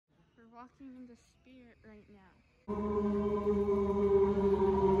walking in the spirit right now. You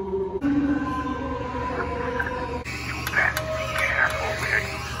better be careful where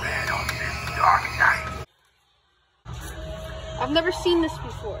you tread on this dark night. I've never seen this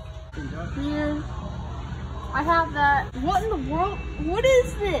before. Here, I have that. What in the world? What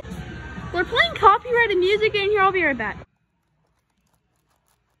is this? We're playing copyrighted music in here. I'll be right back.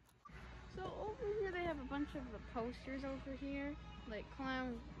 So over here they have a bunch of the posters over here, like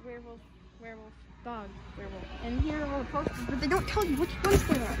clown, werewolf, dog, werewolf. And here are all the posters, but they don't tell you which ones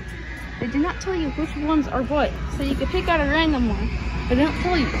they are. They do not tell you which ones are what. So you can pick out a random one, but they don't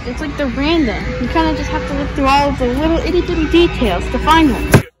tell you. It's like they're random. You kind of just have to look through all of the little itty bitty details to find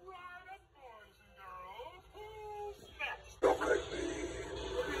one.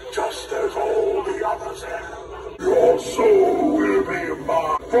 Just as all the others have, your soul will be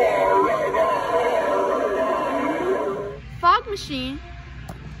mine forever. Fog machine.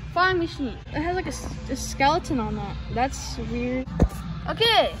 Fog machine. It has like a skeleton on that. That's weird.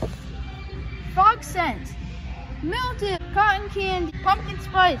 Okay. Fog scent. Melted cotton candy. Pumpkin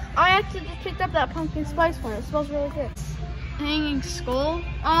spice. I actually just picked up that pumpkin spice one. It smells really good. Hanging skull.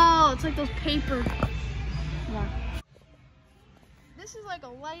 Oh, it's like those paper. Yeah. This is like a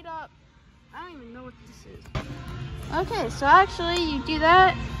light up. I don't even know what this is. Okay, so actually you do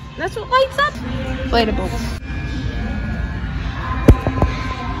that. That's what lights up. Inflatables.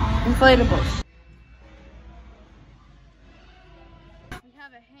 Inflatables. We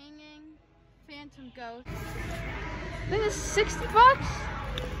have a hanging phantom ghost. I think it's 60 bucks.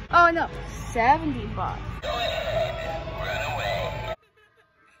 Oh no, 70 bucks. Go ahead, run away.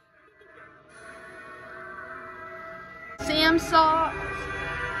 Sam socks.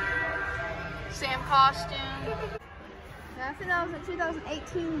 Sam costume. I think that was a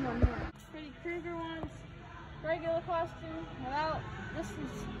 2018 one. Freddy Krueger ones. Regular costume. Without. This is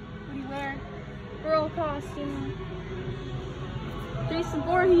what you wear. Girl costume. Jason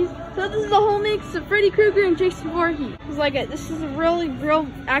Voorhees. So this is a whole mix of Freddy Krueger and Jason Voorhees. It's like this is a really real,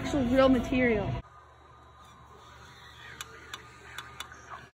 actual real material.